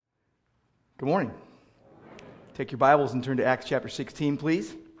Good morning. Take your Bibles and turn to Acts chapter 16,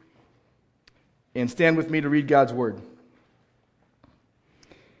 please. And stand with me to read God's Word.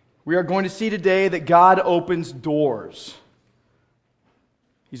 We are going to see today that God opens doors.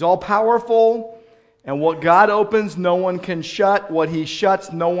 He's all-powerful, and what God opens, no one can shut. What He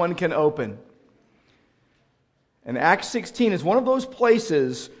shuts, no one can open. And Acts 16 is one of those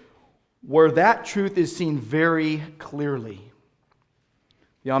places where that truth is seen very clearly.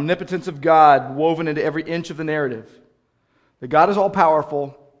 The omnipotence of God woven into every inch of the narrative. That God is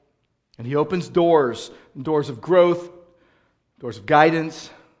all-powerful, and He opens doors of growth, doors of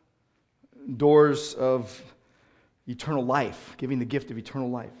guidance, doors of eternal life, giving the gift of eternal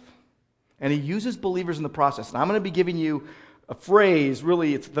life. And He uses believers in the process. And I'm going to be giving you a phrase,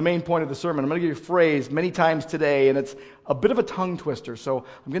 really, it's the main point of the sermon. I'm going to give you a phrase many times today, and it's a bit of a tongue twister. So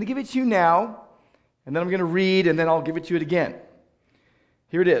I'm going to give it to you now, and then I'm going to read, and then I'll give it to you again.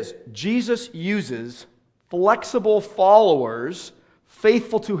 Here it is. Jesus uses flexible followers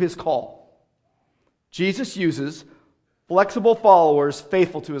faithful to His call. Jesus uses flexible followers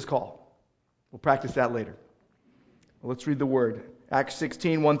faithful to His call. We'll practice that later. Well, let's read the Word. Acts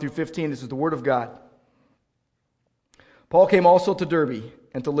 16, 1 through 15. This is the Word of God. Paul came also to Derbe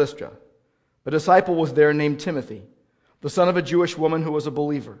and to Lystra. A disciple was there named Timothy, the son of a Jewish woman who was a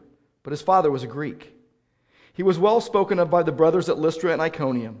believer, but his father was a Greek. He was well spoken of by the brothers at Lystra and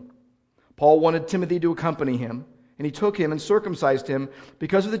Iconium. Paul wanted Timothy to accompany him, and he took him and circumcised him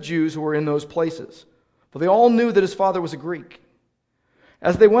because of the Jews who were in those places, for they all knew that his father was a Greek.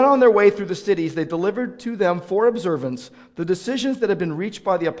 As they went on their way through the cities, they delivered to them for observance the decisions that had been reached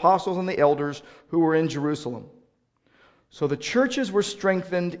by the apostles and the elders who were in Jerusalem. So the churches were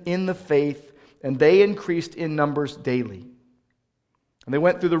strengthened in the faith, and they increased in numbers daily. And they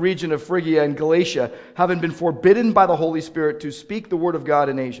went through the region of Phrygia and Galatia, having been forbidden by the Holy Spirit to speak the word of God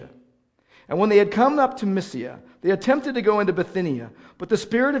in Asia. And when they had come up to Mysia, they attempted to go into Bithynia, but the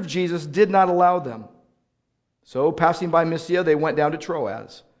Spirit of Jesus did not allow them. So, passing by Mysia, they went down to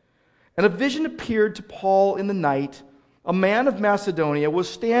Troas. And a vision appeared to Paul in the night. A man of Macedonia was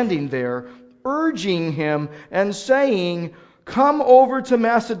standing there, urging him and saying, "Come over to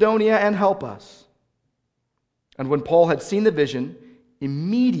Macedonia and help us." And when Paul had seen the vision,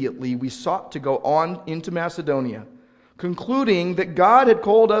 immediately we sought to go on into Macedonia, concluding that God had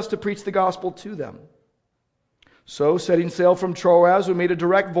called us to preach the gospel to them. So, setting sail from Troas, we made a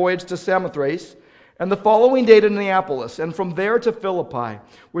direct voyage to Samothrace, and the following day to Neapolis, and from there to Philippi,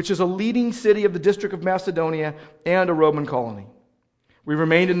 which is a leading city of the district of Macedonia and a Roman colony. We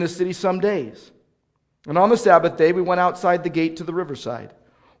remained in this city some days, and on the Sabbath day we went outside the gate to the riverside,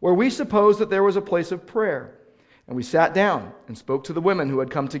 where we supposed that there was a place of prayer. And we sat down and spoke to the women who had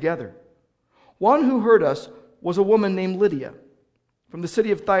come together. One who heard us was a woman named Lydia, from the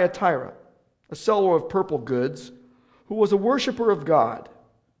city of Thyatira, a seller of purple goods, who was a worshiper of God.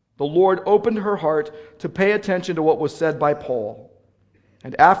 The Lord opened her heart to pay attention to what was said by Paul.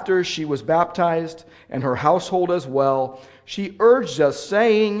 And after she was baptized, and her household as well, she urged us,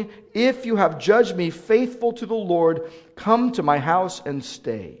 saying, "If you have judged me faithful to the Lord, come to my house and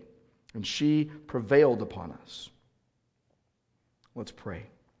stay." And she prevailed upon us. Let's pray.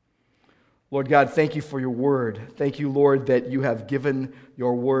 Lord God, thank you for your word. Thank you, Lord, that you have given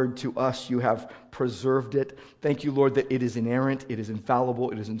your word to us. You have preserved it. Thank you, Lord, that it is inerrant, it is infallible,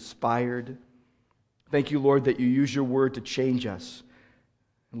 it is inspired. Thank you, Lord, that you use your word to change us.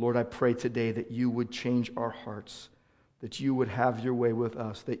 And Lord, I pray today that you would change our hearts, that you would have your way with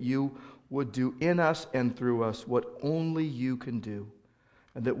us, that you would do in us and through us what only you can do,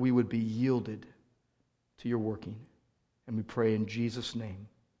 and that we would be yielded to your working. And we pray in Jesus' name,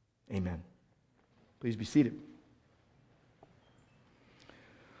 amen. Please be seated.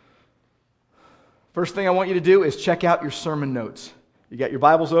 First thing I want you to do is check out your sermon notes. You got your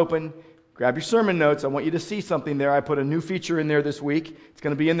Bibles open, grab your sermon notes. I want you to see something there. I put a new feature in there this week. It's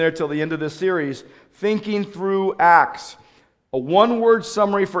going to be in there till the end of this series. Thinking through Acts. A one-word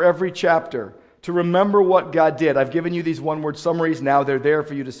summary for every chapter to remember what God did. I've given you these one-word summaries. Now they're there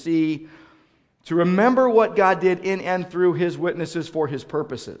for you to see. To remember what God did in and through His witnesses for His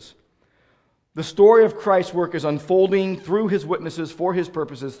purposes. The story of Christ's work is unfolding through His witnesses for His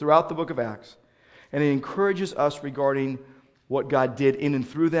purposes throughout the book of Acts. And it encourages us regarding what God did in and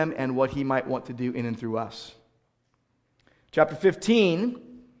through them and what He might want to do in and through us. Chapter 15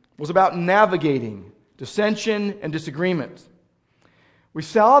 was about navigating dissension and disagreement. We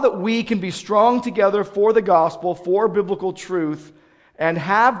saw that we can be strong together for the gospel, for biblical truth, and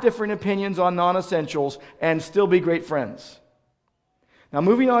have different opinions on non-essentials and still be great friends. Now,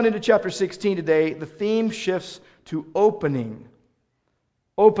 moving on into chapter 16 today, the theme shifts to opening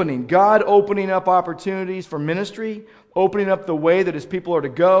God opening up opportunities for ministry, opening up the way that his people are to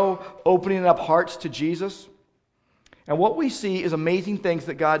go, opening up hearts to Jesus. And what we see is amazing things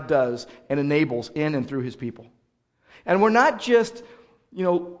that God does and enables in and through his people. And we're not just,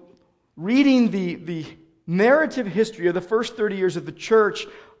 reading the narrative history of the first 30 years of the church,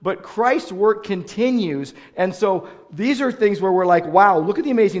 but Christ's work continues. And so these are things where we're like, wow, look at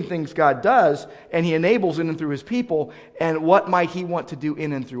the amazing things God does, and he enables in and through his people, and what might he want to do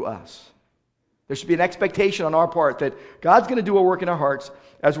in and through us? There should be an expectation on our part that God's going to do a work in our hearts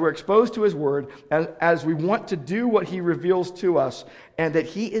as we're exposed to his word, and as we want to do what he reveals to us, and that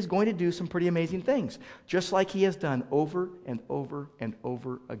he is going to do some pretty amazing things, just like he has done over and over and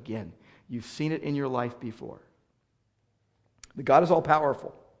over again. You've seen it in your life before. But God is all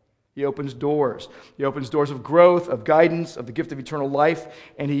powerful. He opens doors. He opens doors of growth, of guidance, of the gift of eternal life,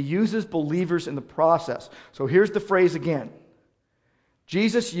 and he uses believers in the process. So here's the phrase again.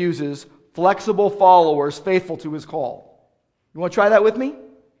 Jesus uses flexible followers faithful to his call. You want to try that with me?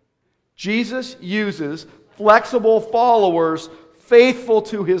 Jesus uses flexible followers faithful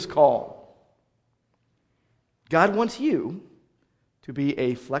to his call. God wants you to be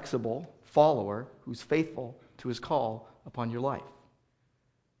a flexible follower who's faithful to his call upon your life.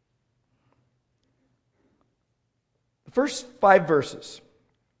 The first 5 verses,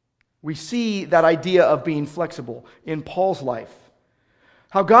 we see that idea of being flexible in Paul's life.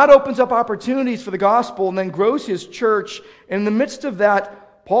 How God opens up opportunities for the gospel and then grows his church. And in the midst of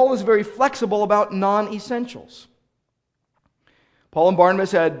that, Paul is very flexible about non-essentials. Paul and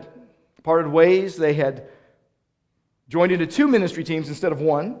Barnabas had parted ways. They had joined into 2 ministry teams instead of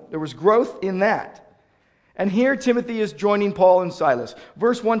 1. There was growth in that. And here Timothy is joining Paul and Silas.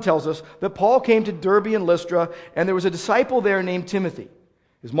 Verse 1 tells us that Paul came to Derbe and Lystra, and there was a disciple there named Timothy.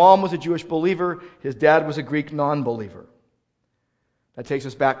 His mom was a Jewish believer. His dad was a Greek non-believer. That takes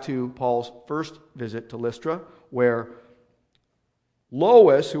us back to Paul's first visit to Lystra, where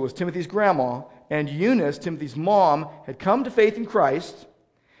Lois, who was Timothy's grandma, and Eunice, Timothy's mom, had come to faith in Christ,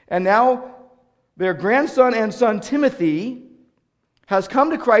 and now their grandson and son Timothy has come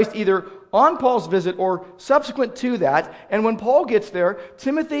to Christ either on Paul's visit or subsequent to that. And when Paul gets there,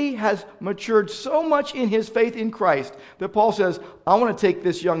 Timothy has matured so much in his faith in Christ that Paul says, I want to take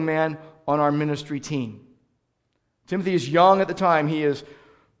this young man on our ministry team. Timothy is young at the time. He is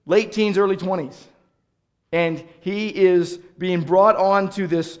late teens, early 20s. And he is being brought on to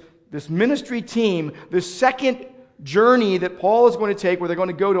this ministry team, this second journey that Paul is going to take, where they're going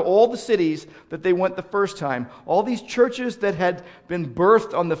to go to all the cities that they went the first time. All these churches that had been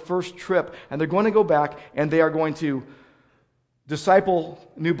birthed on the first trip. And they're going to go back and they are going to disciple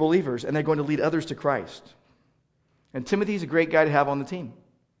new believers. And they're going to lead others to Christ. And Timothy's a great guy to have on the team.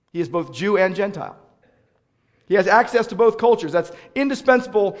 He is both Jew and Gentile. He has access to both cultures. That's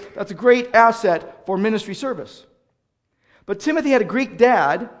indispensable. That's a great asset for ministry service. But Timothy had a Greek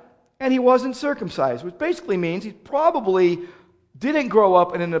dad, and he wasn't circumcised, which basically means he probably didn't grow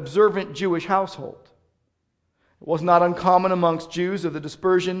up in an observant Jewish household. It was not uncommon amongst Jews of the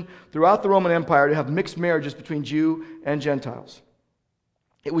dispersion throughout the Roman Empire to have mixed marriages between Jew and Gentiles.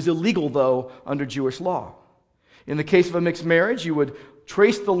 It was illegal, though, under Jewish law. In the case of a mixed marriage, you would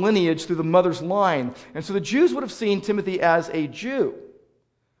trace the lineage through the mother's line. And so the Jews would have seen Timothy as a Jew.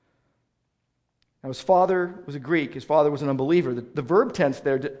 Now, his father was a Greek. His father was an unbeliever. The verb tense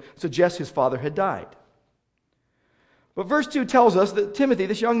there suggests his father had died. But verse 2 tells us that Timothy,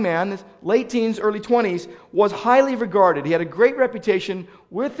 this young man, this late teens, early 20s, was highly regarded. He had a great reputation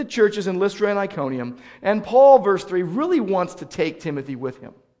with the churches in Lystra and Iconium. And Paul, verse 3, really wants to take Timothy with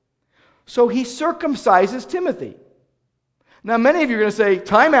him. So he circumcises Timothy. Now, many of you are going to say,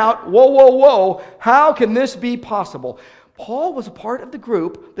 time out, whoa, whoa, whoa, how can this be possible? Paul was a part of the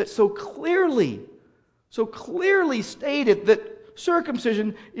group that so clearly stated that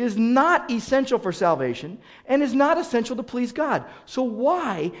circumcision is not essential for salvation and is not essential to please God. So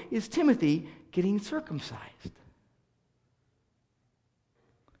why is Timothy getting circumcised?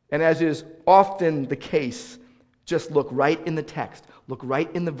 And as is often the case, just look right in the text, look right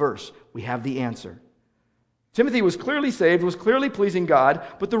in the verse, we have the answer. Timothy was clearly saved, was clearly pleasing God,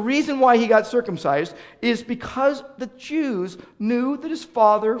 but the reason why he got circumcised is because the Jews knew that his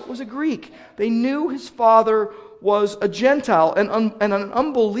father was a Greek. They knew his father was a Gentile and an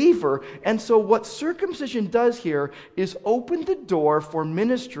unbeliever. And so what circumcision does here is open the door for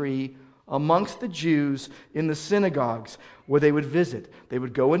ministry amongst the Jews in the synagogues where they would visit. They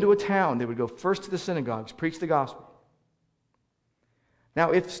would go into a town. They would go first to the synagogues, preach the gospel.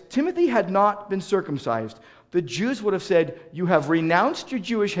 Now, if Timothy had not been circumcised, the Jews would have said, you have renounced your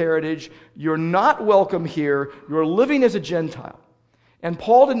Jewish heritage, you're not welcome here, you're living as a Gentile. And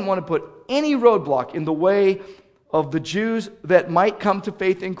Paul didn't want to put any roadblock in the way of the Jews that might come to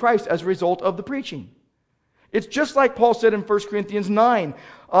faith in Christ as a result of the preaching. It's just like Paul said in 1 Corinthians 9,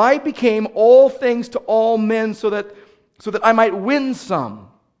 I became all things to all men so that I might win some.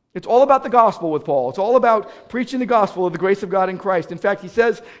 It's all about the gospel with Paul. It's all about preaching the gospel of the grace of God in Christ. In fact, he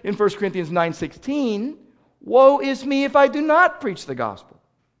says in 1 Corinthians 9:16, woe is me if I do not preach the gospel.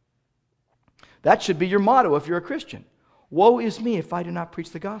 That should be your motto if you're a Christian. Woe is me if I do not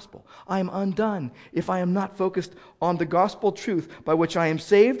preach the gospel. I am undone if I am not focused on the gospel truth by which I am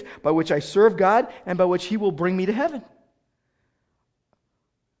saved, by which I serve God, and by which He will bring me to heaven.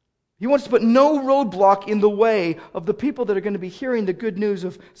 He wants to put no roadblock in the way of the people that are going to be hearing the good news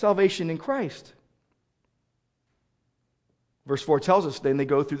of salvation in Christ. Verse 4 tells us then they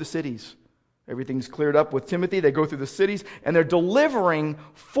go through the cities. Everything's cleared up with Timothy. They go through the cities and they're delivering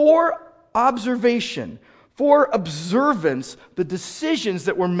for observation, for observance, the decisions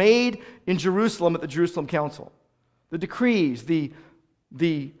that were made in Jerusalem at the Jerusalem Council. The decrees, the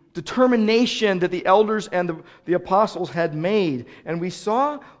determination that the elders and the apostles had made. And we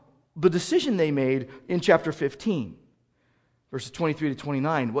saw the decision they made in chapter 15, verses 23 to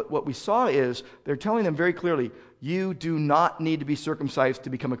 29. What we saw is they're telling them very clearly, you do not need to be circumcised to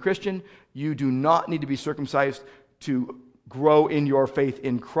become a Christian. You do not need to be circumcised to grow in your faith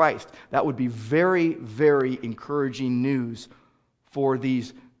in Christ. That would be very, very encouraging news for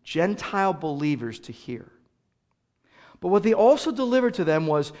these Gentile believers to hear. But what they also delivered to them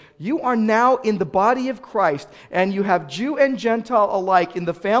was, you are now in the body of Christ, and you have Jew and Gentile alike in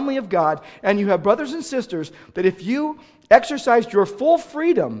the family of God, and you have brothers and sisters that if you exercised your full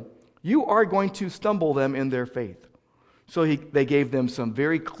freedom, you are going to stumble them in their faith. So they gave them some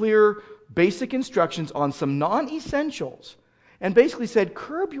very clear, basic instructions on some non-essentials, and basically said,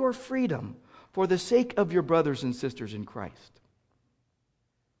 curb your freedom for the sake of your brothers and sisters in Christ.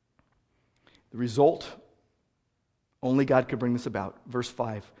 The result, only God could bring this about. Verse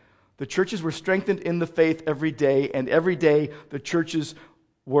 5. The churches were strengthened in the faith every day, and every day the churches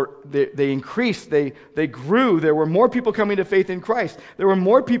they increased, they grew. There were more people coming to faith in Christ. There were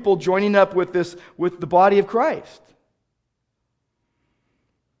more people joining up with the body of Christ.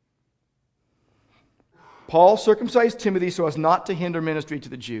 Paul circumcised Timothy so as not to hinder ministry to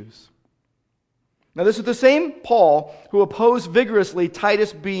the Jews. Now, this is the same Paul who opposed vigorously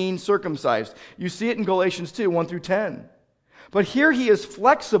Titus being circumcised. You see it in Galatians 2, 1 through 10. But here he is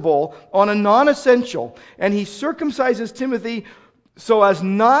flexible on a non-essential, and he circumcises Timothy so as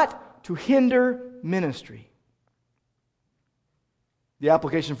not to hinder ministry. The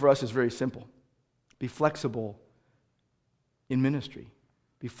application for us is very simple. Be flexible in ministry.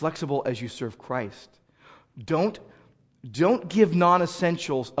 Be flexible as you serve Christ. Don't give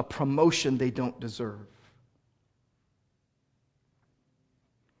non-essentials a promotion they don't deserve.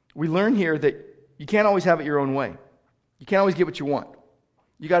 We learn here that you can't always have it your own way. You can't always get what you want.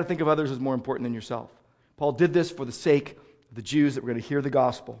 You got to think of others as more important than yourself. Paul did this for the sake of the Jews that were going to hear the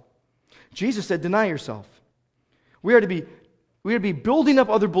gospel. Jesus said, deny yourself. We are to be building up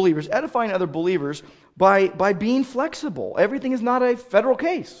other believers, edifying other believers by being flexible. Everything is not a federal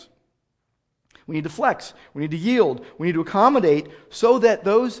case. We need to flex. We need to yield. We need to accommodate so that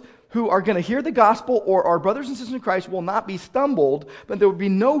those who are going to hear the gospel or our brothers and sisters in Christ will not be stumbled, but there will be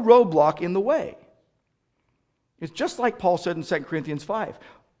no roadblock in the way. It's just like Paul said in 2 Corinthians 5.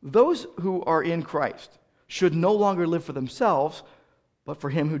 Those who are in Christ should no longer live for themselves, but for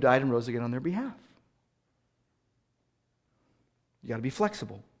Him who died and rose again on their behalf. You got to be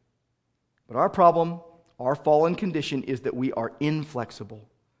flexible. But our problem, our fallen condition, is that we are inflexible.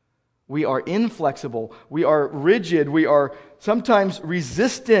 We are inflexible. We are rigid. We are sometimes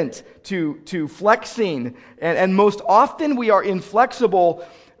resistant to flexing. And most often we are inflexible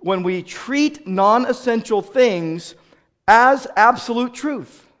when we treat non-essential things as absolute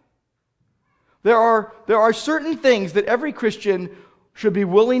truth. There are certain things that every Christian should be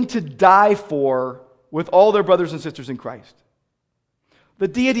willing to die for with all their brothers and sisters in Christ. The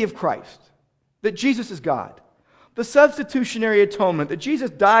deity of Christ, that Jesus is God. The substitutionary atonement, that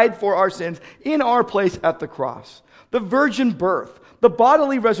Jesus died for our sins in our place at the cross. The virgin birth, the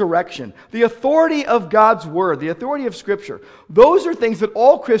bodily resurrection, the authority of God's word, the authority of Scripture. Those are things that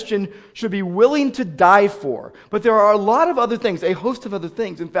all Christians should be willing to die for. But there are a lot of other things, a host of other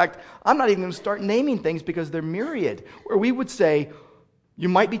things. In fact, I'm not even going to start naming things because they're myriad, where we would say, you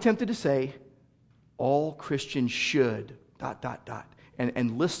might be tempted to say, all Christians should, ...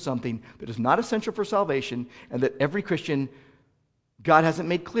 And list something that is not essential for salvation, and that every Christian, God hasn't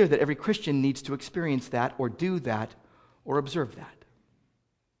made clear that every Christian needs to experience that, or do that, or observe that.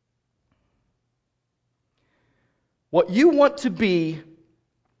 What you want to be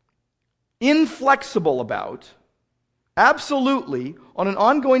inflexible about, absolutely, on an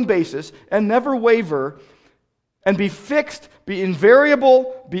ongoing basis, and never waver, and be fixed, be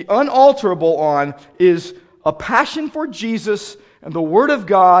invariable, be unalterable on, is a passion for Jesus and the Word of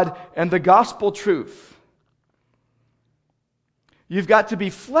God and the gospel truth. You've got to be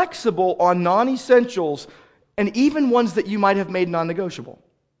flexible on non-essentials and even ones that you might have made non-negotiable.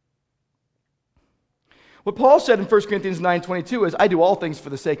 What Paul said in 1 Corinthians 9:22 is, I do all things for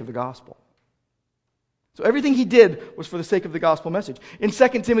the sake of the gospel. So everything he did was for the sake of the gospel message. In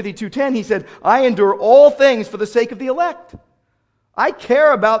 2 Timothy 2:10, he said, I endure all things for the sake of the elect. I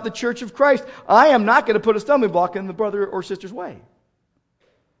care about the church of Christ. I am not going to put a stumbling block in the brother or sister's way.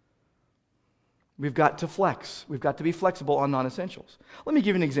 We've got to flex. We've got to be flexible on non-essentials. Let me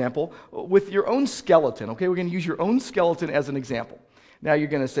give you an example with your own skeleton. Okay, we're going to use your own skeleton as an example. Now you're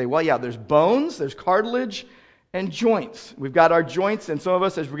going to say, well, yeah, there's bones, there's cartilage, and joints. We've got our joints, and some of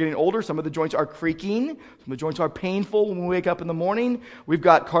us, as we're getting older, some of the joints are creaking. Some of the joints are painful when we wake up in the morning. We've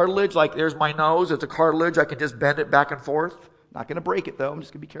got cartilage, like there's my nose. It's a cartilage. I can just bend it back and forth. Not going to break it, though. I'm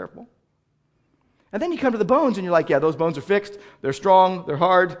just going to be careful. And then you come to the bones, and you're like, yeah, those bones are fixed. They're strong. They're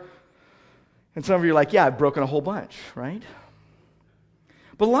hard. And some of you are like, yeah, I've broken a whole bunch, right?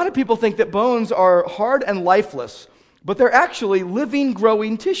 But a lot of people think that bones are hard and lifeless, but they're actually living,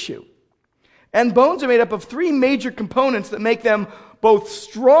 growing tissue. And bones are made up of three major components that make them both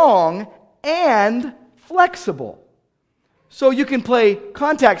strong and flexible. So you can play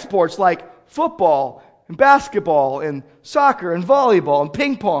contact sports like football and basketball and soccer and volleyball and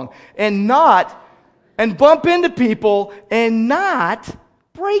ping pong and bump into people and not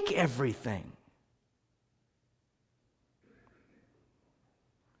break everything.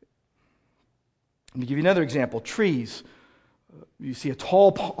 Let me give you another example. Trees. You see a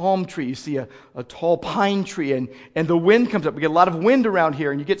tall palm tree, you see a tall pine tree, and the wind comes up. We get a lot of wind around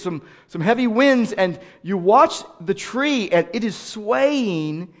here, and you get some heavy winds, and you watch the tree, and it is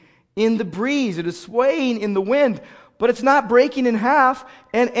swaying in the breeze. It is swaying in the wind, but it's not breaking in half,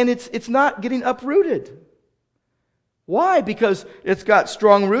 and it's not getting uprooted. Why? Because it's got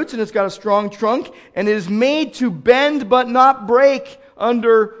strong roots, and it's got a strong trunk, and it is made to bend but not break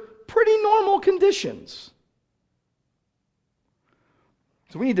under pretty normal conditions.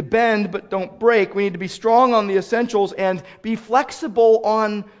 So we need to bend but don't break. We need to be strong on the essentials and be flexible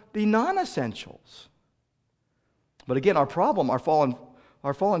on the non-essentials. But again, our problem, our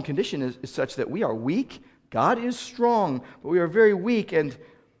fallen condition is such that we are weak. God is strong, but we are very weak, and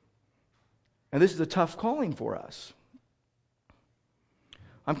this is a tough calling for us.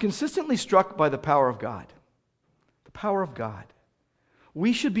 I'm consistently struck by the power of God. The power of God.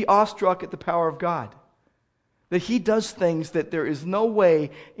 We should be awestruck at the power of God. That He does things that there is no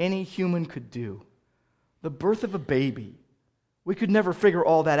way any human could do. The birth of a baby. We could never figure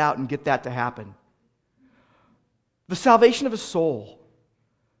all that out and get that to happen. The salvation of a soul.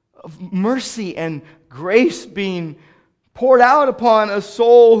 Of mercy and grace being poured out upon a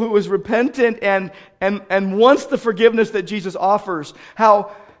soul who is repentant and wants the forgiveness that Jesus offers.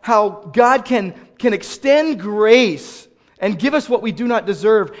 How God can extend grace and give us what we do not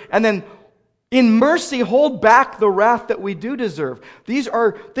deserve, and then in mercy hold back the wrath that we do deserve. These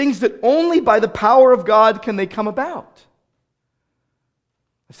are things that only by the power of God can they come about.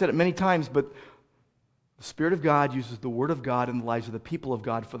 I've said it many times, but the Spirit of God uses the Word of God in the lives of the people of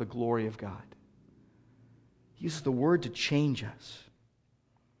God for the glory of God. He uses the Word to change us.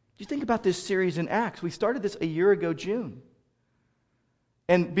 You think about this series in Acts. We started this a year ago, June.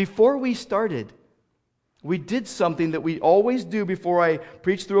 And before we started, we did something that we always do before I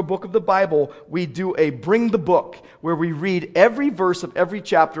preach through a book of the Bible. We do a bring the book, where we read every verse of every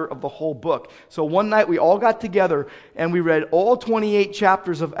chapter of the whole book. So one night we all got together and we read all 28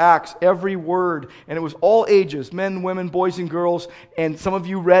 chapters of Acts, every word, and it was all ages, men, women, boys, and girls, and some of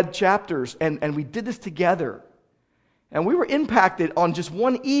you read chapters, and we did this together. And we were impacted on just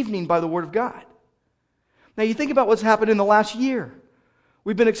one evening by the Word of God. Now you think about what's happened in the last year.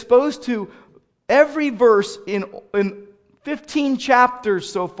 We've been exposed to every verse in 15 chapters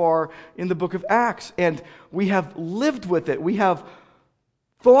so far in the book of Acts, and we have lived with it. We have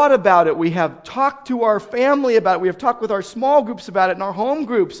thought about it. We have talked to our family about it. We have talked with our small groups about it and our home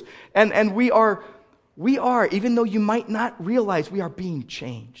groups, and we are, even though you might not realize, we are being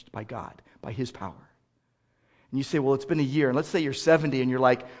changed by God, by His power. And you say, well, it's been a year, and let's say you're 70, and you're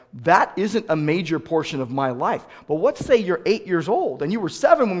like, that isn't a major portion of my life. But let's say you're 8 years old, and you were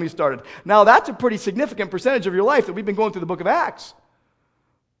 7 when we started. Now, that's a pretty significant percentage of your life that we've been going through the book of Acts.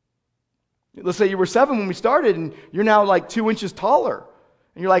 Let's say you were 7 when we started, and you're now like 2 inches taller.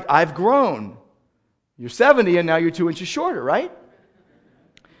 And you're like, I've grown. You're 70, and now you're 2 inches shorter, right?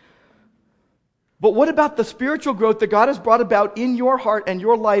 But what about the spiritual growth that God has brought about in your heart and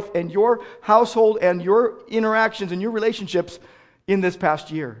your life and your household and your interactions and your relationships in this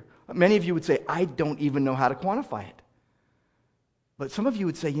past year? Many of you would say, I don't even know how to quantify it. But some of you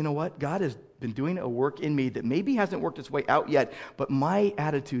would say, you know what? God has been doing a work in me that maybe hasn't worked its way out yet, but my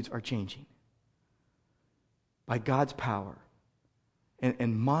attitudes are changing by God's power.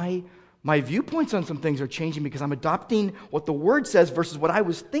 And my viewpoints on some things are changing because I'm adopting what the Word says versus what I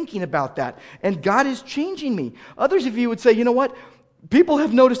was thinking about that. And God is changing me. Others of you would say, you know what? People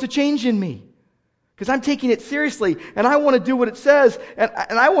have noticed a change in me because I'm taking it seriously and I want to do what it says and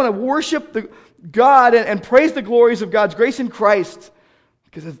I want to worship God and praise the glories of God's grace in Christ.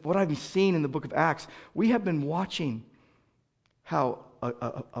 Because of what I've been seeing in the book of Acts, we have been watching how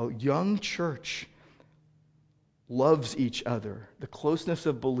a young church loves each other, the closeness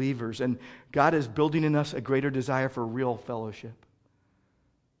of believers, and God is building in us a greater desire for real fellowship.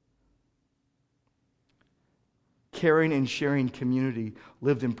 Caring and sharing community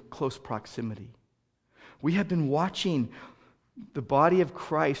lived in close proximity. We have been watching the body of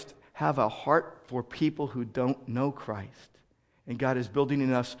Christ have a heart for people who don't know Christ. And God is building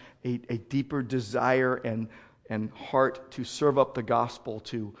in us a deeper desire and heart to serve up the gospel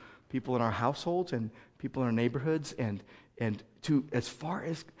to people in our households and people in our neighborhoods and to as far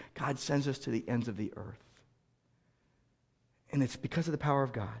as God sends us to the ends of the earth. And it's because of the power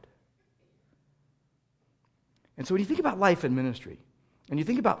of God. And so when you think about life and ministry, and you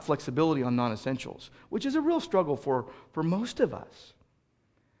think about flexibility on non-essentials, which is a real struggle for most of us,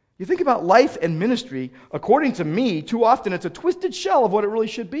 you think about life and ministry, according to me, too often it's a twisted shell of what it really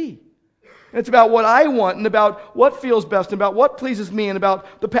should be. And it's about what I want and about what feels best and about what pleases me and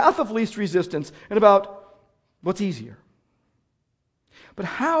about the path of least resistance and about what's easier. But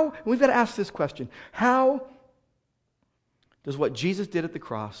how, and we've got to ask this question, how does what Jesus did at the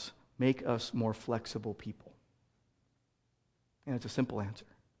cross make us more flexible people? And it's a simple answer.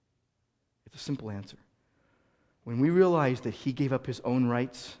 It's a simple answer. When we realize that He gave up His own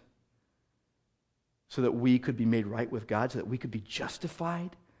rights so that we could be made right with God, so that we could be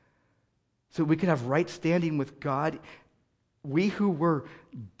justified, so that we could have right standing with God, we who were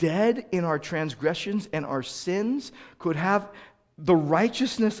dead in our transgressions and our sins could have the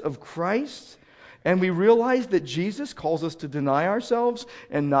righteousness of Christ. And we realize that Jesus calls us to deny ourselves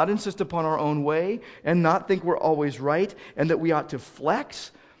and not insist upon our own way and not think we're always right, and that we ought to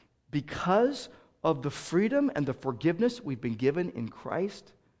flex because of the freedom and the forgiveness we've been given in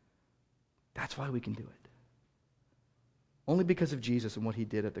Christ. That's why we can do it. Only because of Jesus and what He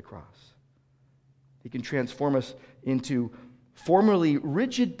did at the cross. He can transform us into formerly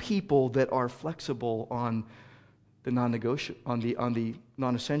rigid people that are flexible on the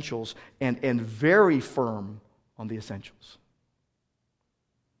non-essentials and very firm on the essentials.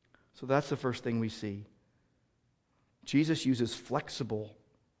 So that's the first thing we see. Jesus uses flexible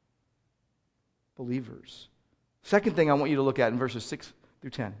believers. Second thing I want you to look at in verses 6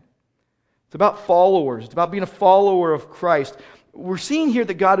 through 10. It's about followers. It's about being a follower of Christ. We're seeing here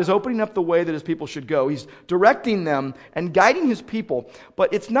that God is opening up the way that His people should go. He's directing them and guiding His people.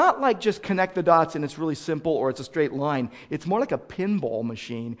 But it's not like just connect the dots and it's really simple or it's a straight line. It's more like a pinball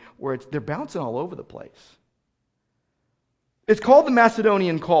machine where they're bouncing all over the place. It's called the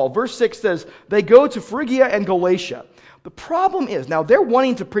Macedonian call. Verse 6 says, they go to Phrygia and Galatia. The problem is, now they're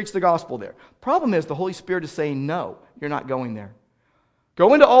wanting to preach the gospel there. Problem is the Holy Spirit is saying, no, you're not going there.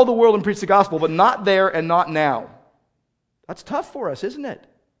 Go into all the world and preach the gospel, but not there and not now. That's tough for us, isn't it?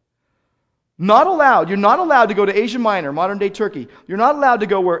 Not allowed. You're not allowed to go to Asia Minor, modern-day Turkey. You're not allowed to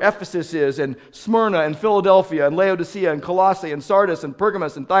go where Ephesus is and Smyrna and Philadelphia and Laodicea and Colossae and Sardis and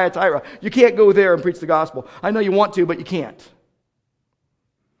Pergamos and Thyatira. You can't go there and preach the gospel. I know you want to, but you can't.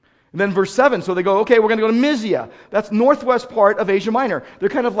 And then verse 7, so they go, okay, we're going to go to Mysia. That's northwest part of Asia Minor. They're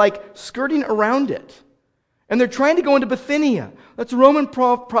kind of like skirting around it. And they're trying to go into Bithynia. That's a Roman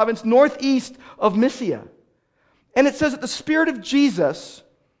province northeast of Mysia. And it says that the Spirit of Jesus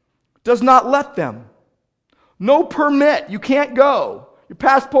does not let them. No permit. You can't go. Your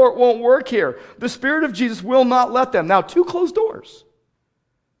passport won't work here. The Spirit of Jesus will not let them. Now, two closed doors.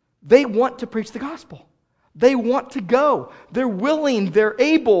 They want to preach the gospel. They want to go. They're willing. They're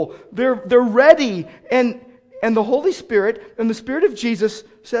able. They're ready. And the Holy Spirit and the Spirit of Jesus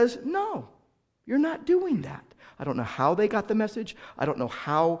says, no, you're not doing that. I don't know how they got the message. I don't know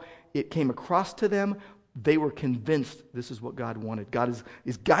how it came across to them. They were convinced this is what God wanted. God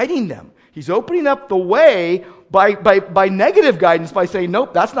is guiding them. He's opening up the way by negative guidance, by saying,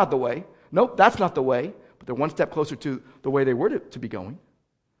 nope, that's not the way. Nope, that's not the way. But they're one step closer to the way they were to be going.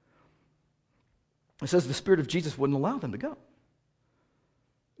 It says the Spirit of Jesus wouldn't allow them to go.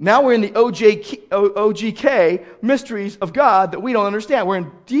 Now we're in the OGK, mysteries of God that we don't understand. We're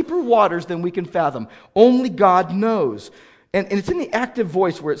in deeper waters than we can fathom. Only God knows. And it's in the active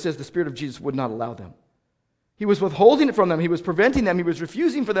voice where it says the Spirit of Jesus would not allow them. He was withholding it from them. He was preventing them. He was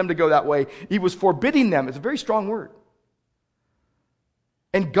refusing for them to go that way. He was forbidding them. It's a very strong word.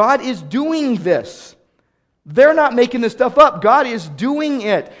 And God is doing this. They're not making this stuff up. God is doing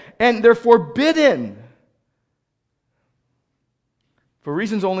it. And they're forbidden. For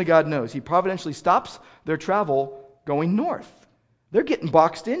reasons only God knows. He providentially stops their travel going north. They're getting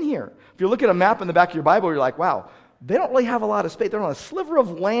boxed in here. If you look at a map in the back of your Bible, you're like, wow, they don't really have a lot of space. They're on a sliver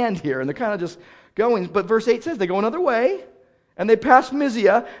of land here, and they're kind of just going. But verse 8 says they go another way, and they pass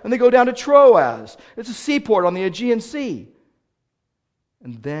Mysia, and they go down to Troas. It's a seaport on the Aegean Sea.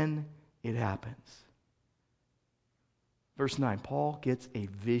 And then it happens. Verse 9, Paul gets a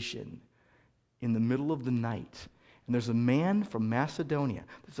vision in the middle of the night. And there's a man from Macedonia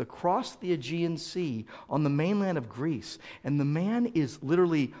that's across the Aegean Sea on the mainland of Greece. And the man is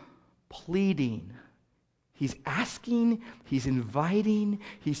literally pleading. He's asking, he's inviting,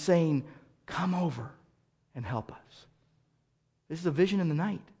 he's saying, come over and help us. This is a vision in the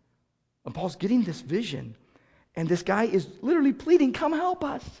night. And Paul's getting this vision. And this guy is literally pleading, come help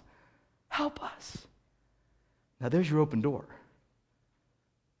us. Help us. Now there's your open door.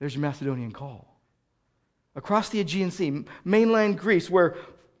 There's your Macedonian call. Across the Aegean Sea, mainland Greece, where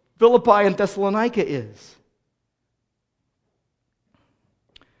Philippi and Thessalonica is.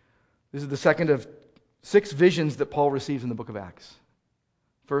 This is the second of 6 visions that Paul receives in the book of Acts.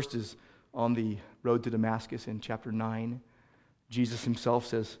 First is on the road to Damascus in chapter 9. Jesus himself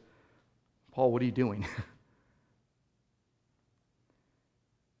says, Paul, what are you doing?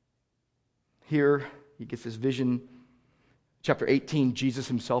 Here, he gets this vision. Chapter 18, Jesus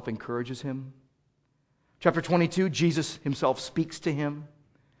himself encourages him. Chapter 22, Jesus himself speaks to him.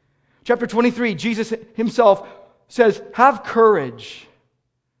 Chapter 23, Jesus himself says, have courage.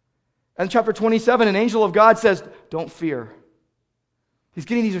 And chapter 27, an angel of God says, don't fear. He's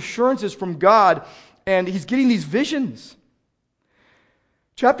getting these assurances from God, and he's getting these visions.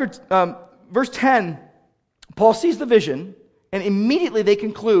 Verse 10, Paul sees the vision, and immediately they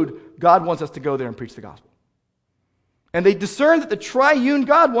conclude, God wants us to go there and preach the gospel. And they discern that the triune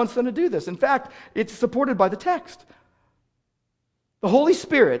God wants them to do this. In fact, it's supported by the text. The Holy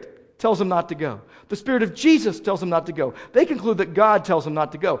Spirit tells them not to go. The Spirit of Jesus tells them not to go. They conclude that God tells them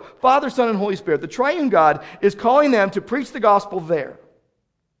not to go. Father, Son, and Holy Spirit, the triune God, is calling them to preach the gospel there.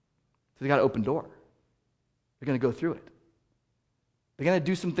 So they got an open door. They're going to go through it. They're going to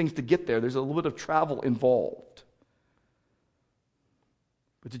do some things to get there. There's a little bit of travel involved.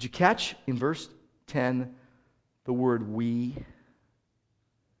 But did you catch in verse 10 the word we?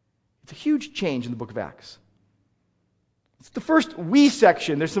 It's a huge change in the book of Acts. It's the first we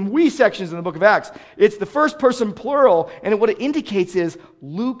section. There's some we sections in the book of Acts. It's the first person plural, and what it indicates is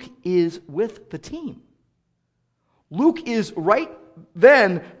Luke is with the team. Luke is right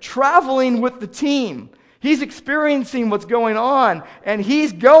then traveling with the team. He's experiencing what's going on, and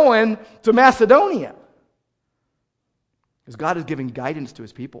he's going to Macedonia. Because God is giving guidance to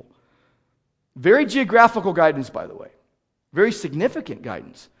his people. Very geographical guidance, by the way. Very significant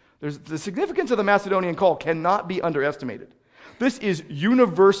guidance. The significance of the Macedonian call cannot be underestimated. This is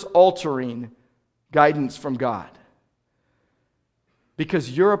universe-altering guidance from God.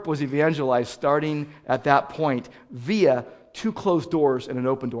 Because Europe was evangelized starting at that point via 2 closed doors and an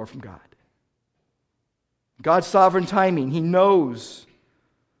open door from God. God's sovereign timing, he knows.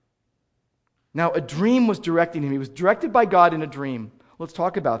 Now, a dream was directing him. He was directed by God in a dream. Let's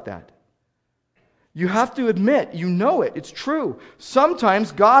talk about that. You have to admit, you know it. It's true.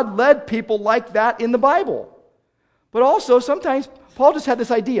 Sometimes God led people like that in the Bible. But also, sometimes Paul just had this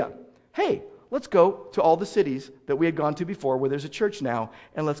idea. Hey, let's go to all the cities that we had gone to before where there's a church now,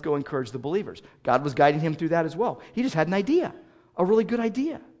 and let's go encourage the believers. God was guiding him through that as well. He just had an idea, a really good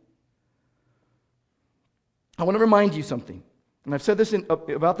idea. I want to remind you something, and I've said this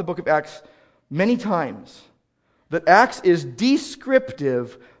about the book of Acts many times, that Acts is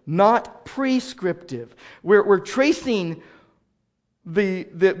descriptive, not prescriptive. We're tracing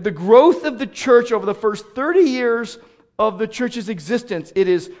the growth of the church over the first 30 years of the church's existence. It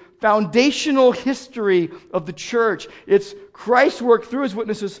is foundational history of the church. It's Christ's work through his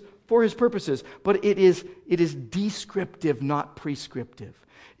witnesses for his purposes. But it is descriptive, not prescriptive.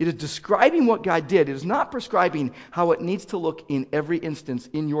 It is describing what God did. It is not prescribing how it needs to look in every instance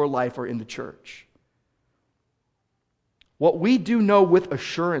in your life or in the church. What we do know with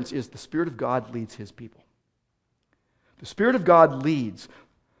assurance is the Spirit of God leads his people. The Spirit of God leads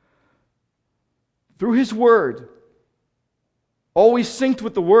through his word always synced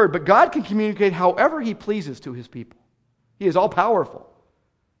with the Word, but God can communicate however He pleases to His people. He is all-powerful.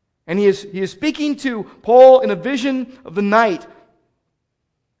 And he is speaking to Paul in a vision of the night.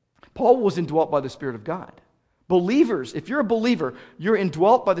 Paul was indwelt by the Spirit of God. Believers, if you're a believer, you're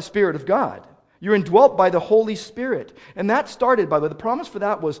indwelt by the Spirit of God. You're indwelt by the Holy Spirit. And that started, by the way, the promise for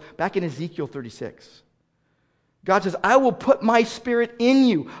that was back in Ezekiel 36. God says, I will put my Spirit in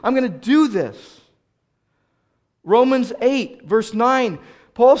you. I'm going to do this. Romans 8, verse 9,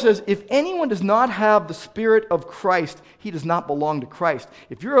 Paul says, if anyone does not have the Spirit of Christ, he does not belong to Christ.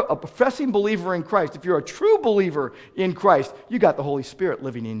 If you're a professing believer in Christ, if you're a true believer in Christ, you got the Holy Spirit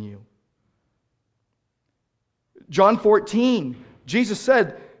living in you. John 14, Jesus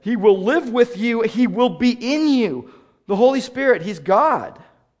said, He will live with you, He will be in you. The Holy Spirit, He's God.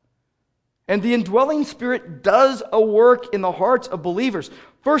 And the indwelling Spirit does a work in the hearts of believers.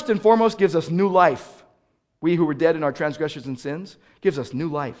 First and foremost, gives us new life. We who were dead in our transgressions and sins, gives us new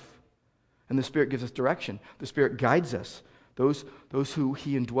life. And the Spirit gives us direction. The Spirit guides us. Those who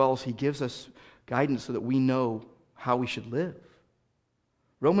He indwells, He gives us guidance so that we know how we should live.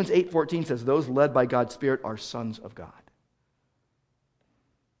 Romans 8:14 says, those led by God's Spirit are sons of God.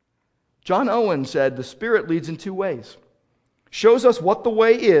 John Owen said, the Spirit leads in two ways. Shows us what the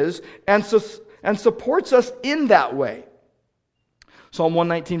way is and supports us in that way. Psalm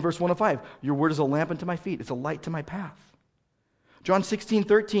 119, verse 105, your word is a lamp unto my feet. It's a light to my path. John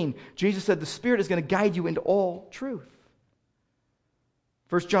 16:13, Jesus said the Spirit is going to guide you into all truth.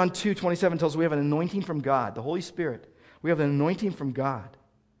 1 John 2:27 tells us we have an anointing from God, the Holy Spirit. We have an anointing from God.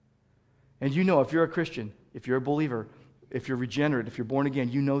 And you know, if you're a Christian, if you're a believer, if you're regenerate, if you're born again,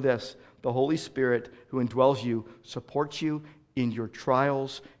 you know this. The Holy Spirit who indwells you supports you in your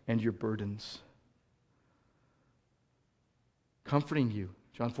trials and your burdens. Comforting you,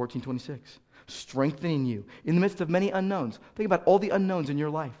 John 14:26. Strengthening you in the midst of many unknowns. Think about all the unknowns in your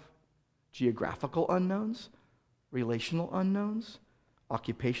life. Geographical unknowns, relational unknowns,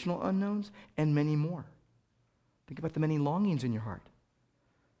 occupational unknowns, and many more. Think about the many longings in your heart.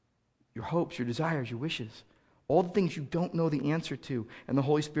 Your hopes, your desires, your wishes. All the things you don't know the answer to. And the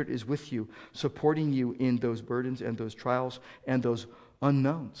Holy Spirit is with you, supporting you in those burdens and those trials and those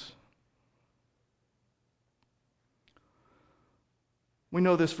unknowns. We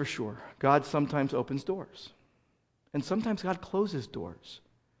know this for sure. God sometimes opens doors. And sometimes God closes doors.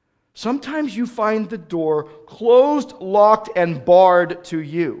 Sometimes you find the door closed, locked, and barred to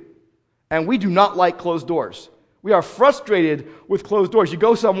you. And we do not like closed doors. We are frustrated with closed doors. You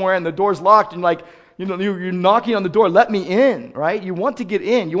go somewhere and the door's locked and you're knocking on the door, let me in, right? You want to get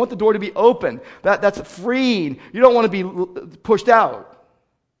in. You want the door to be open. That's freeing. You don't want to be pushed out.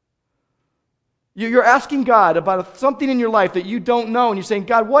 You're asking God about something in your life that you don't know, and you're saying,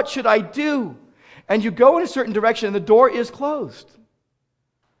 God, what should I do? And you go in a certain direction, and the door is closed.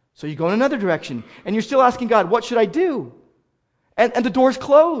 So you go in another direction, and you're still asking God, what should I do? And the door's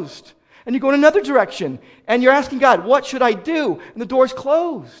closed. And you go in another direction, and you're asking God, what should I do? And the door's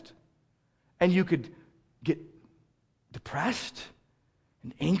closed. And you could get depressed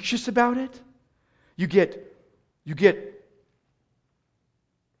and anxious about it. You get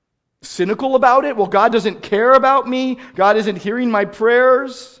cynical about it. Well, God doesn't care about me. God isn't hearing my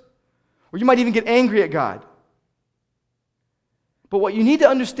prayers. Or you might even get angry at God. But what you need to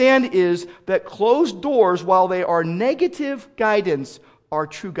understand is that closed doors, while they are negative guidance, are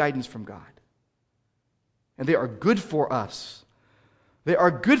true guidance from God. And they are good for us. They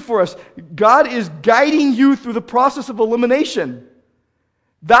are good for us. God is guiding you through the process of elimination.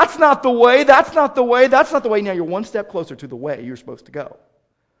 That's not the way, that's not the way, that's not the way. Now you're one step closer to the way you're supposed to go.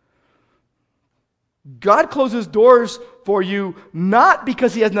 God closes doors for you not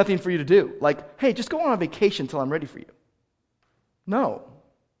because He has nothing for you to do. Like, hey, just go on a vacation till I'm ready for you. No.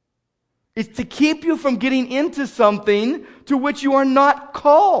 It's to keep you from getting into something to which you are not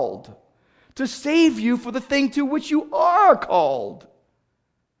called. To save you for the thing to which you are called.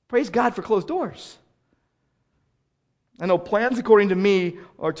 Praise God for closed doors. I know plans, according to me,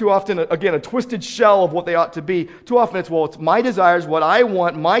 are too often, again, a twisted shell of what they ought to be. Too often it's my desires, what I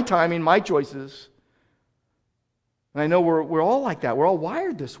want, my timing, my choices. And I know we're all like that. We're all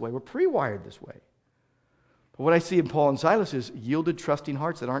wired this way. We're pre-wired this way. But what I see in Paul and Silas is yielded, trusting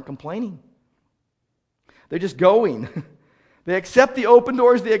hearts that aren't complaining. They're just going. They accept the open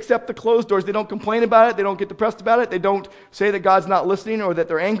doors. They accept the closed doors. They don't complain about it. They don't get depressed about it. They don't say that God's not listening or that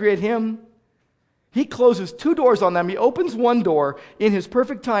they're angry at Him. He closes two doors on them. He opens one door in His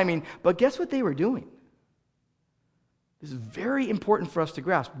perfect timing. But guess what they were doing? This is very important for us to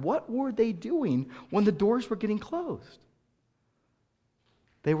grasp. What were they doing when the doors were getting closed?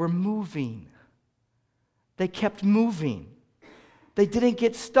 They were moving. They kept moving. They didn't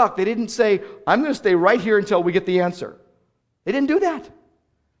get stuck. They didn't say, I'm going to stay right here until we get the answer. They didn't do that.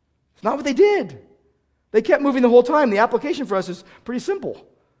 It's not what they did. They kept moving the whole time. The application for us is pretty simple.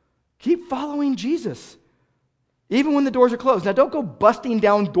 Keep following Jesus, even when the doors are closed. Now, don't go busting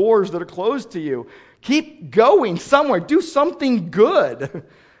down doors that are closed to you. Keep going somewhere. Do something good.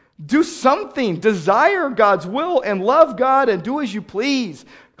 Do something. Desire God's will and love God and do as you please.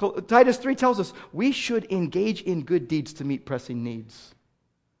 Titus 3 tells us we should engage in good deeds to meet pressing needs.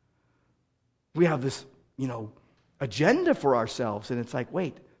 We have this, agenda for ourselves, and it's like,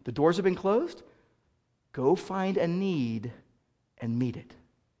 wait, the doors have been closed? Go find a need and meet it.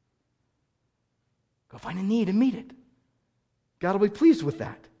 Go find a need and meet it. God will be pleased with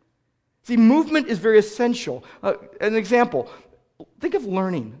that. See, movement is very essential. An example, think of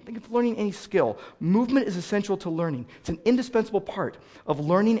learning. Think of learning any skill. Movement is essential to learning. It's an indispensable part of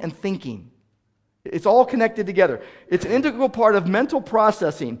learning and thinking. It's all connected together. It's an integral part of mental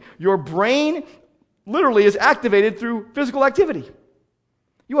processing. Your brain literally is activated through physical activity.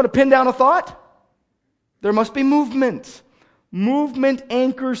 You want to pin down a thought? There must be movement. Movement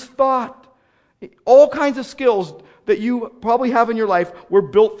anchors thought. All kinds of skills that you probably have in your life were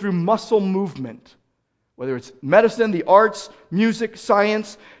built through muscle movement. Whether it's medicine, the arts, music,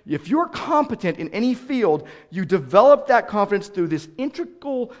 science. If you're competent in any field, you develop that confidence through this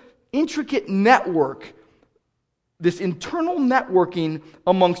intricate network, this internal networking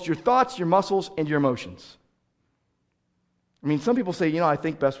amongst your thoughts, your muscles, and your emotions. Some people say, I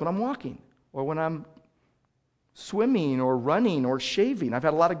think best when I'm walking or when I'm swimming or running or shaving. I've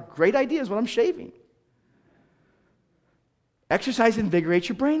had a lot of great ideas when I'm shaving. Exercise invigorates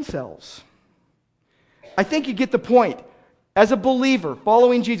your brain cells. I think you get the point. As a believer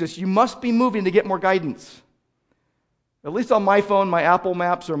following Jesus, you must be moving to get more guidance. At least on my phone, my Apple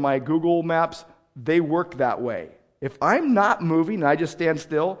Maps or my Google Maps, they work that way. If I'm not moving and I just stand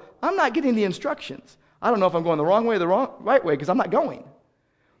still, I'm not getting the instructions. I don't know if I'm going the wrong way or the right way because I'm not going.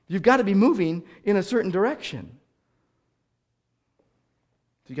 You've got to be moving in a certain direction.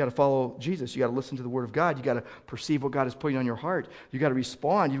 You got to follow Jesus. You got to listen to the Word of God. You got to perceive what God is putting on your heart. You got to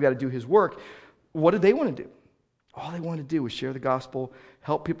respond. You've got to do His work. What did they want to do? All they wanted to do was share the gospel,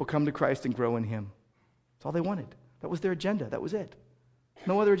 help people come to Christ and grow in Him. That's all they wanted. That was their agenda. That was it.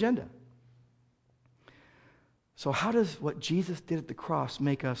 No other agenda. So how does what Jesus did at the cross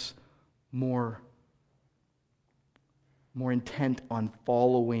make us more intent on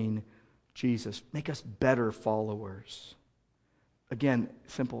following Jesus? Make us better followers? Again,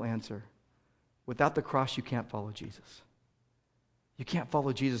 simple answer. Without the cross, you can't follow Jesus. You can't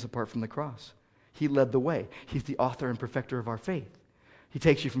follow Jesus apart from the cross. He led the way. He's the author and perfecter of our faith. He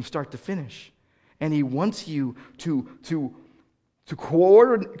takes you from start to finish. And He wants you to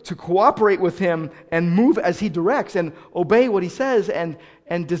cooperate with Him and move as He directs and obey what He says and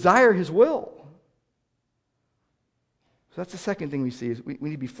desire His will. So that's the second thing we see. Is we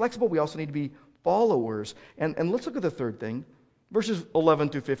need to be flexible. We also need to be followers. And let's look at the third thing. Verses 11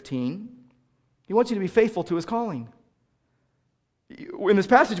 through 15. He wants you to be faithful to His calling. In this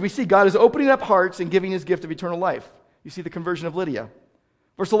passage, we see God is opening up hearts and giving His gift of eternal life. You see the conversion of Lydia.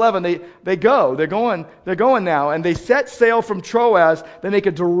 Verse 11, they're going now, and they set sail from Troas. They make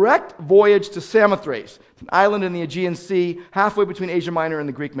a direct voyage to Samothrace. It's an island in the Aegean Sea, halfway between Asia Minor and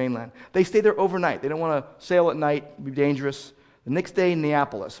the Greek mainland. They stay there overnight. They don't want to sail at night. It would be dangerous. The next day,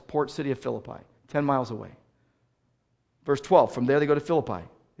 Neapolis, port city of Philippi, 10 miles away. Verse 12, from there they go to Philippi.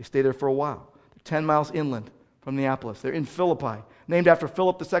 They stay there for a while. They're 10 miles inland from Neapolis. They're in Philippi, named after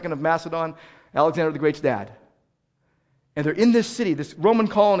Philip II of Macedon, Alexander the Great's dad. And they're in this city, this Roman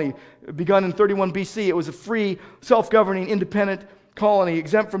colony, begun in 31 BC. It was a free, self-governing, independent colony,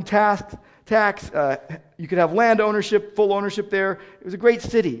 exempt from tax. You could have land ownership, full ownership there. It was a great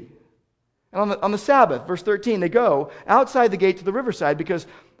city. And on the Sabbath, verse 13, they go outside the gate to the riverside because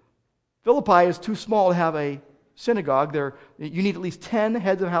Philippi is too small to have a synagogue. You need at least 10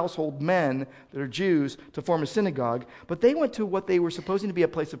 heads of household men that are Jews to form a synagogue. But they went to what they were supposing to be a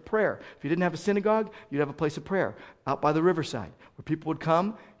place of prayer. If you didn't have a synagogue, you'd have a place of prayer out by the riverside where people would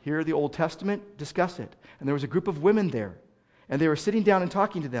come, hear the Old Testament, discuss it. And there was a group of women there. And they were sitting down and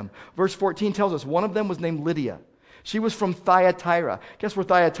talking to them. Verse 14 tells us one of them was named Lydia. She was from Thyatira. Guess where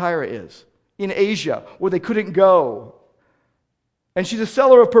Thyatira is? In Asia, where they couldn't go. And she's a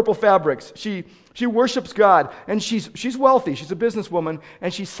seller of purple fabrics. She worships God, and she's wealthy. She's a businesswoman,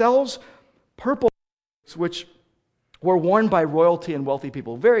 and she sells purple fabrics, which were worn by royalty and wealthy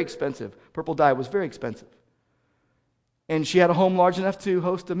people. Very expensive. Purple dye was very expensive. And she had a home large enough to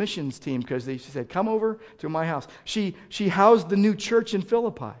host a missions team because she said, come over to my house. She housed the new church in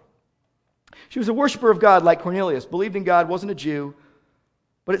Philippi. She was a worshiper of God like Cornelius, believed in God, wasn't a Jew,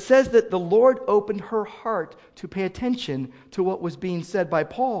 But it says that the Lord opened her heart to pay attention to what was being said by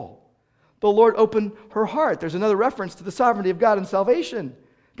Paul. The Lord opened her heart. There's another reference to the sovereignty of God in salvation.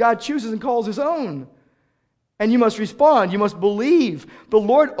 God chooses and calls his own. And you must respond. You must believe. The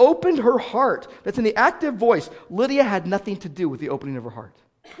Lord opened her heart. That's in the active voice. Lydia had nothing to do with the opening of her heart.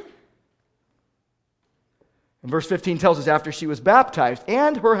 And verse 15 tells us after she was baptized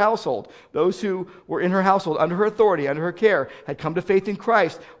and her household, those who were in her household under her authority, under her care, had come to faith in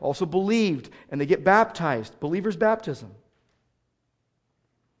Christ, also believed, and they get baptized. Believer's baptism.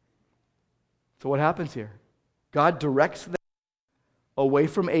 So what happens here? God directs them away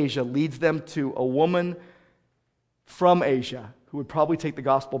from Asia, leads them to a woman from Asia who would probably take the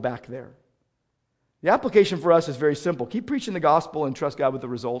gospel back there. The application for us is very simple. Keep preaching the gospel and trust God with the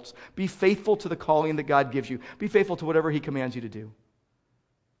results. Be faithful to the calling that God gives you. Be faithful to whatever he commands you to do.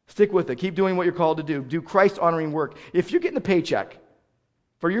 Stick with it. Keep doing what you're called to do. Do Christ-honoring work. If you're getting a paycheck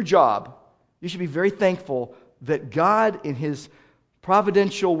for your job, you should be very thankful that God, in his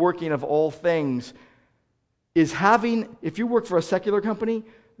providential working of all things, is having, if you work for a secular company,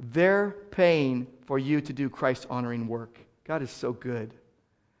 they're paying for you to do Christ-honoring work. God is so good.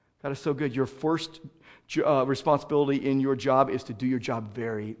 God is so good. Your first responsibility in your job is to do your job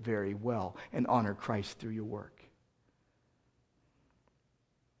very, very well and honor Christ through your work.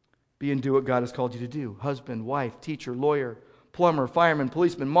 Be and do what God has called you to do. Husband, wife, teacher, lawyer, plumber, fireman,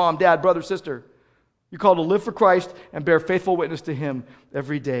 policeman, mom, dad, brother, sister. You're called to live for Christ and bear faithful witness to him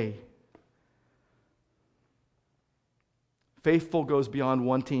every day. Faithful goes beyond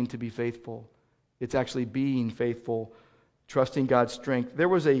wanting to be faithful. It's actually being faithful, trusting God's strength. There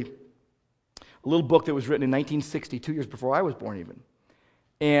was a little book that was written in 1960, 2 years before I was born even.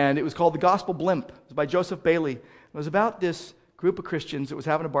 And it was called The Gospel Blimp. It was by Joseph Bailey. It was about this group of Christians that was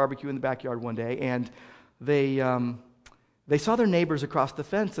having a barbecue in the backyard one day, and they saw their neighbors across the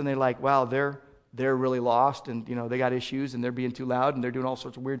fence, and they're like, wow, they're really lost, and they got issues, and they're being too loud, and they're doing all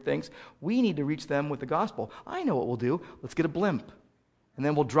sorts of weird things. We need to reach them with the gospel. I know what we'll do. Let's get a blimp. And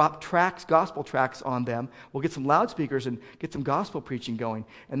then we'll drop tracks, gospel tracks on them. We'll get some loudspeakers and get some gospel preaching going.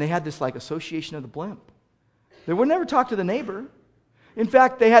 And they had this association of the blimp. They would never talk to the neighbor. In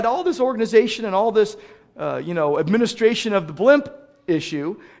fact, they had all this organization and all this, administration of the blimp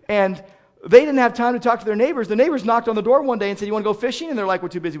issue. And they didn't have time to talk to their neighbors. The neighbors knocked on the door one day and said, "You want to go fishing?" And they're like, "We're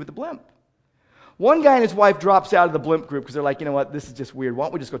too busy with the blimp." One guy and his wife drops out of the blimp group because they're like, "You know what, this is just weird. Why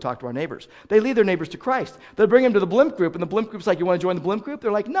don't we just go talk to our neighbors?" They lead their neighbors to Christ. They bring them to the blimp group, and the blimp group's like, "You want to join the blimp group?"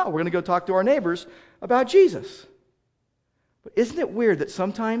 They're like, "No, we're going to go talk to our neighbors about Jesus." But isn't it weird that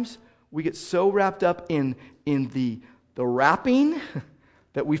sometimes we get so wrapped up in the wrapping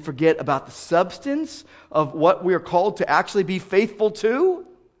that we forget about the substance of what we are called to actually be faithful to,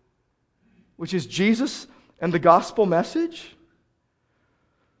 which is Jesus and the gospel message?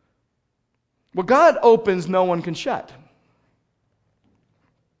 What God opens, no one can shut.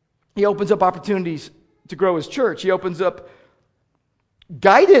 He opens up opportunities to grow his church. He opens up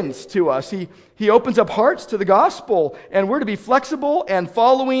guidance to us. He opens up hearts to the gospel, and we're to be flexible and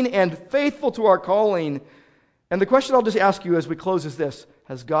following and faithful to our calling. And the question I'll just ask you as we close is this: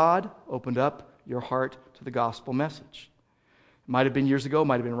 has God opened up your heart to the gospel message? It might have been years ago, it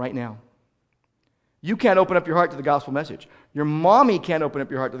might have been right now. You can't open up your heart to the gospel message. Your mommy can't open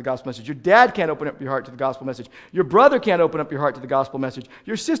up your heart to the gospel message. Your dad can't open up your heart to the gospel message. Your brother can't open up your heart to the gospel message.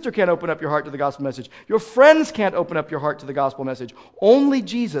 Your sister can't open up your heart to the gospel message. Your friends can't open up your heart to the gospel message. Only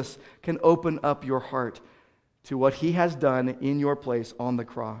Jesus can open up your heart to what he has done in your place on the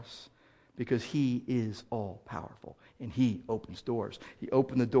cross, because he is all powerful and he opens doors. He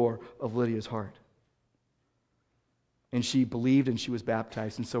opened the door of Lydia's heart. And she believed and she was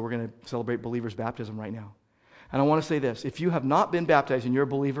baptized. And so we're going to celebrate believers' baptism right now. And I want to say this: if you have not been baptized and you're a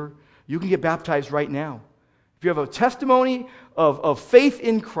believer, you can get baptized right now. If you have a testimony of faith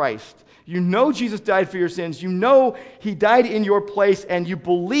in Christ, you know Jesus died for your sins, you know he died in your place, and you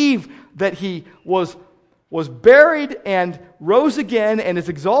believe that he was buried and rose again and is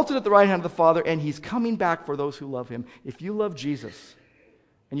exalted at the right hand of the Father, and he's coming back for those who love him. If you love Jesus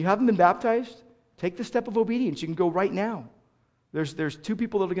and you haven't been baptized, take the step of obedience. You can go right now. There's two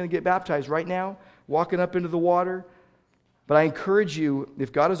people that are going to get baptized right now, walking up into the water. But I encourage you,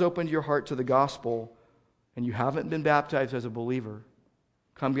 if God has opened your heart to the gospel and you haven't been baptized as a believer,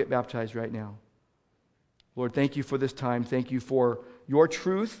 come get baptized right now. Lord, thank you for this time. Thank you for your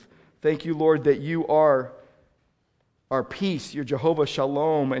truth. Thank you, Lord, that you are our peace. You're Jehovah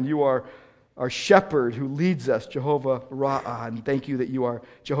Shalom, and you are our shepherd who leads us, Jehovah Ra'ah. And thank you that you are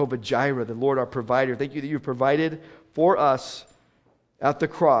Jehovah Jireh, the Lord our provider. Thank you that you've provided for us at the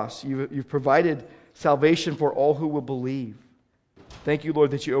cross. You've provided salvation for all who will believe. Thank you,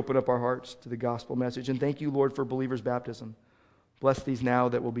 Lord, that you open up our hearts to the gospel message. And thank you, Lord, for believers' baptism. Bless these now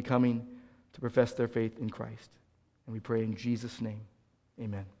that will be coming to profess their faith in Christ. And we pray in Jesus' name.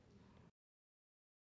 Amen.